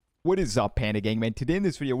What is up, Panda Gang, man? Today in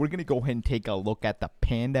this video, we're going to go ahead and take a look at the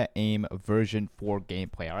Panda Aim version 4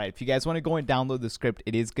 gameplay. All right, if you guys want to go and download the script,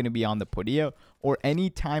 it is going to be on the Padilla, or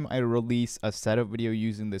anytime I release a setup video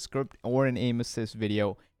using the script or an aim assist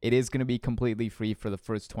video, it is going to be completely free for the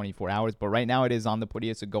first 24 hours. But right now, it is on the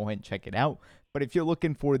Padilla, so go ahead and check it out. But if you're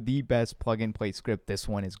looking for the best plug-and-play script, this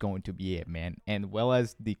one is going to be it, man. And well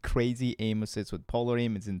as the crazy aim assist with polar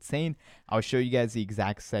aim is insane, I'll show you guys the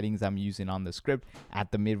exact settings I'm using on the script at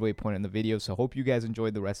the midway point in the video. So hope you guys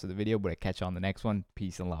enjoyed the rest of the video, but I catch you on the next one.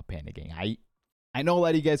 Peace and love, Panda Gang. I know a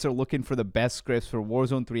lot of you guys are looking for the best scripts for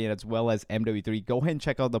Warzone 3 and as well as MW3. Go ahead and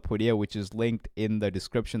check out the Padilla, which is linked in the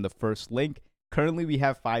description, the first link. Currently, we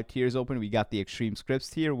have 5 tiers open. We got the Extreme Scripts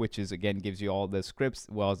tier, which is, again, gives you all the scripts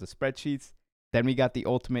as well as the spreadsheets. Then we got the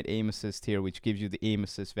Ultimate Aim Assist tier, which gives you the aim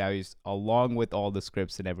assist values along with all the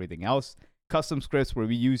scripts and everything else. Custom scripts, where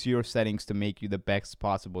we use your settings to make you the best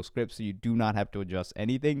possible script so you do not have to adjust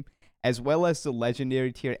anything. As well as the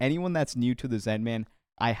Legendary tier. Anyone that's new to the Zen, man,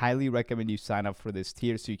 I highly recommend you sign up for this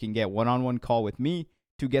tier so you can get one-on-one call with me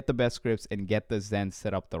to get the best scripts and get the Zen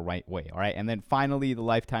set up the right way. All right, and then finally the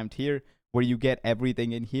Lifetime tier, where you get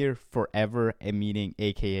everything in here forever, and meaning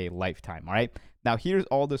aka lifetime. All right, now here's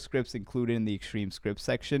all the scripts included in the Extreme Scripts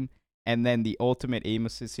section, and then the Ultimate Aim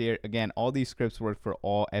Assist here. Again, all these scripts work for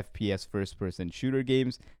all FPS first-person shooter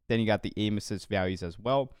games. Then you got the aim assist values as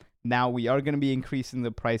well. Now we are going to be increasing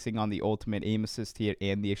the pricing on the Ultimate Aim Assist tier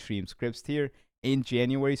and the Extreme Scripts tier in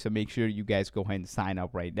January, so make sure you guys go ahead and sign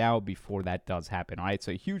up right now before that does happen. All right,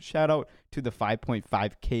 so a huge shout out to the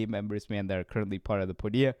 5.5k members, man, that are currently part of the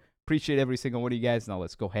Padilla. Appreciate every single one of you guys. Now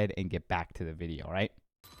let's go ahead and get back to the video. All right.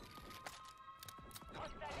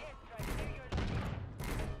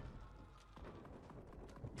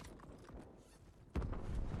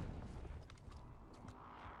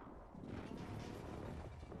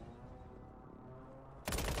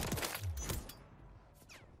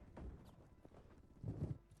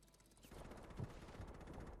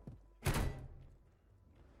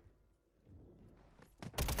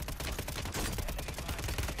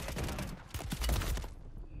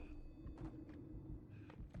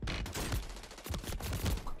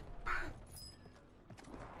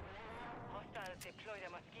 Deploy the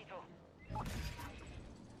mosquito.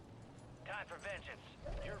 Time for vengeance.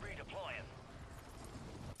 You're redeploying.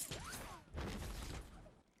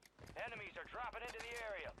 Enemies are dropping into the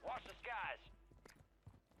area. Watch the skies.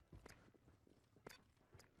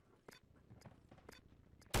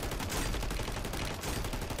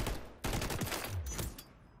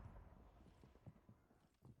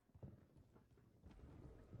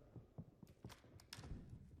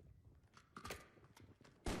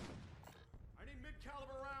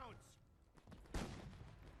 Caliber rounds.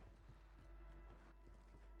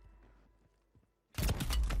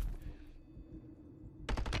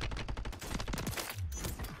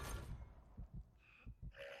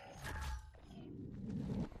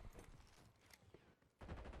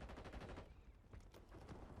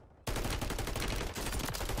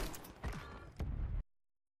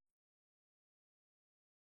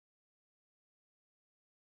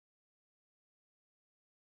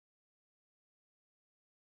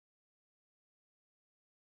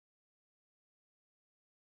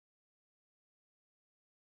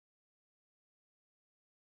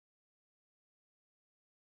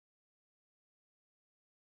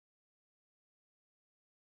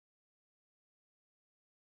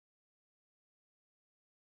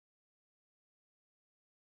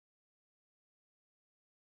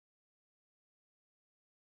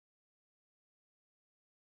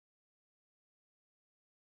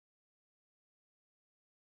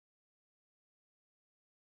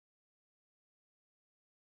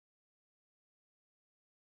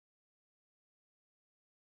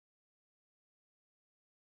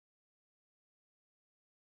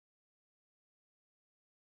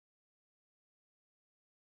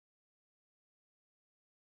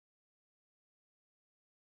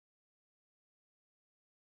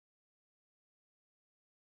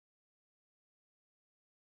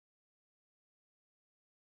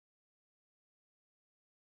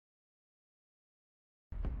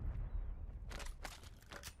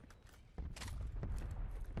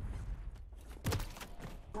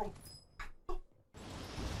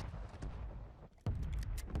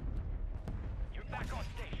 You're back on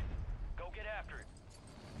station. Go get after it.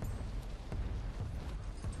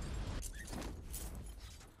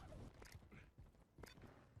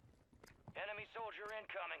 Enemy soldier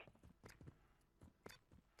incoming.